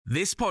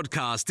This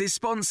podcast is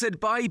sponsored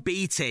by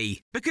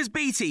BT, because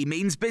BT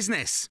means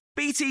business.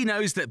 BT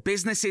knows that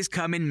businesses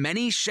come in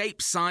many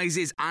shapes,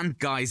 sizes and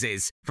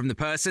guises, from the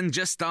person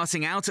just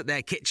starting out at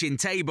their kitchen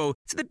table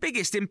to the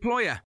biggest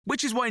employer,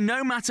 which is why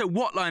no matter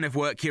what line of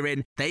work you're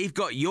in, they've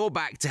got your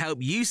back to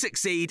help you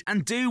succeed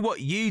and do what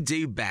you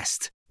do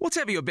best.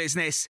 Whatever your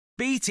business,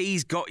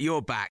 BT's got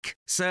your back.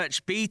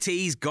 Search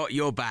BT's got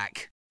your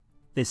back.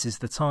 This is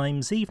the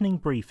Times evening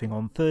briefing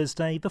on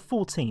Thursday, the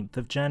 14th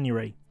of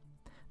January.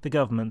 The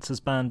government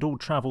has banned all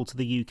travel to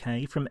the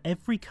UK from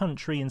every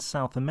country in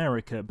South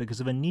America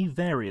because of a new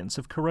variant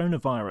of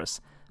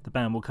coronavirus. The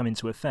ban will come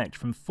into effect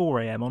from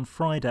 4 a.m. on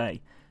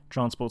Friday.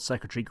 Transport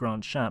Secretary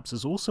Grant Shapps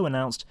has also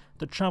announced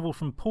that travel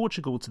from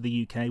Portugal to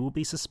the UK will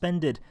be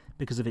suspended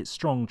because of its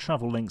strong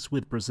travel links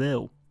with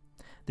Brazil.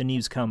 The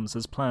news comes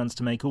as plans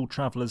to make all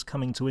travellers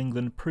coming to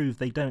England prove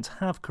they don't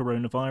have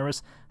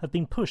coronavirus have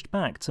been pushed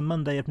back to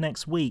Monday of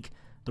next week.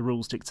 The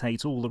rules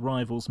dictate all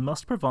arrivals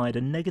must provide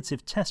a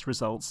negative test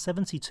result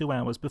 72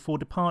 hours before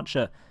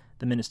departure.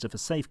 The Minister for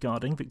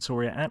Safeguarding,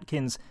 Victoria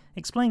Atkins,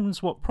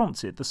 explains what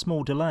prompted the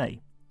small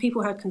delay.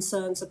 People had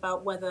concerns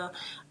about whether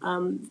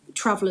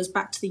travellers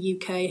back to the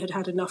UK had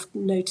had enough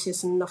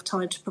notice and enough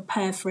time to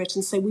prepare for it,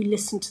 and so we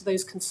listened to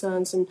those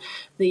concerns, and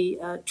the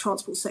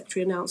Transport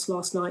Secretary announced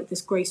last night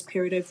this grace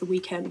period over the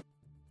weekend.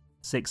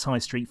 6 high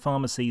street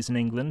pharmacies in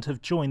England have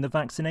joined the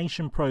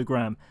vaccination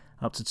programme.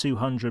 Up to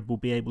 200 will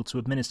be able to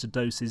administer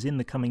doses in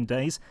the coming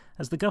days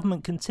as the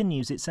government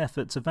continues its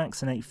effort to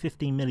vaccinate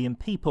 15 million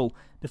people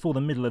before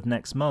the middle of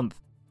next month.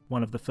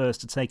 One of the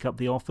first to take up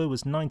the offer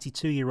was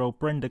 92-year-old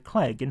Brenda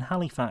Clegg in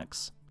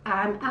Halifax.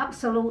 I'm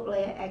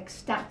absolutely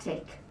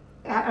ecstatic.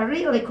 I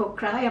really could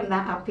cry. I'm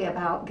that happy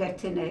about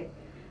getting it.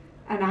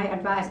 And I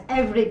advise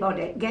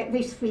everybody, get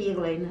this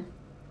feeling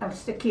of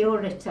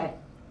security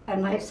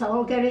and let's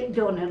all get it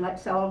done and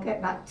let's all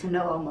get back to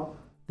normal.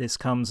 This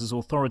comes as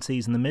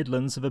authorities in the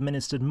Midlands have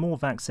administered more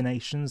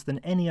vaccinations than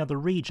any other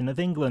region of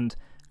England.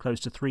 Close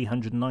to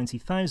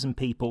 390,000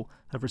 people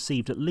have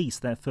received at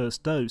least their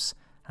first dose.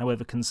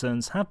 However,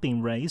 concerns have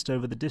been raised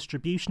over the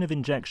distribution of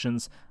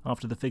injections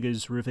after the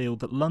figures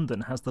revealed that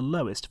London has the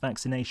lowest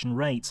vaccination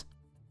rate.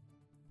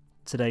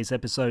 Today's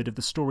episode of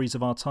the Stories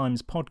of Our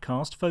Times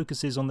podcast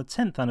focuses on the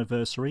 10th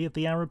anniversary of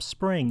the Arab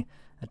Spring.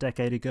 A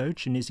decade ago,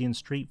 Tunisian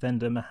street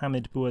vendor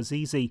Mohamed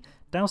Bouazizi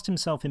doused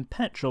himself in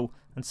petrol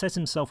and set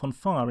himself on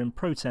fire in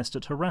protest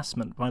at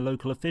harassment by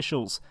local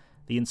officials.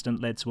 The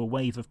incident led to a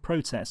wave of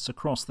protests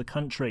across the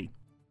country.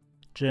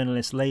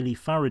 Journalist Layli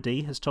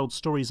Faradi has told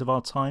Stories of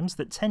Our Times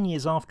that 10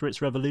 years after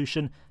its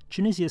revolution,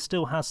 Tunisia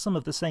still has some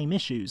of the same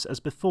issues as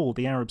before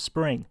the Arab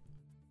Spring.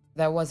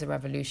 There was a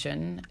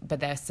revolution, but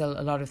there are still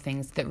a lot of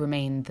things that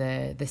remain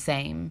the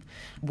same.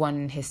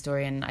 One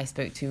historian I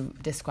spoke to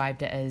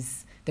described it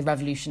as the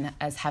revolution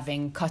as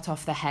having cut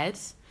off the head,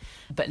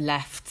 but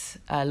left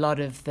a lot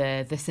of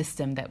the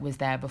system that was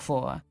there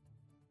before.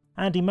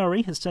 Andy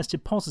Murray has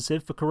tested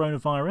positive for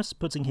coronavirus,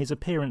 putting his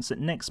appearance at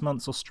next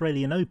month's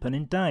Australian Open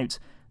in doubt.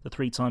 The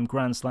 3-time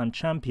Grand Slam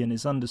champion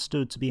is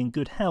understood to be in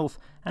good health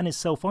and is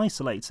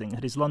self-isolating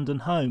at his London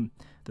home.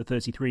 The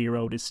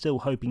 33-year-old is still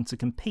hoping to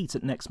compete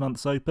at next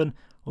month's Open,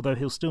 although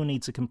he'll still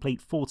need to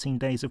complete 14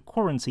 days of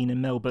quarantine in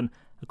Melbourne,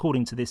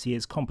 according to this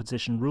year's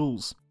competition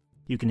rules.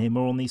 You can hear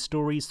more on these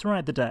stories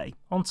throughout the day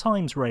on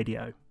Times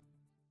Radio.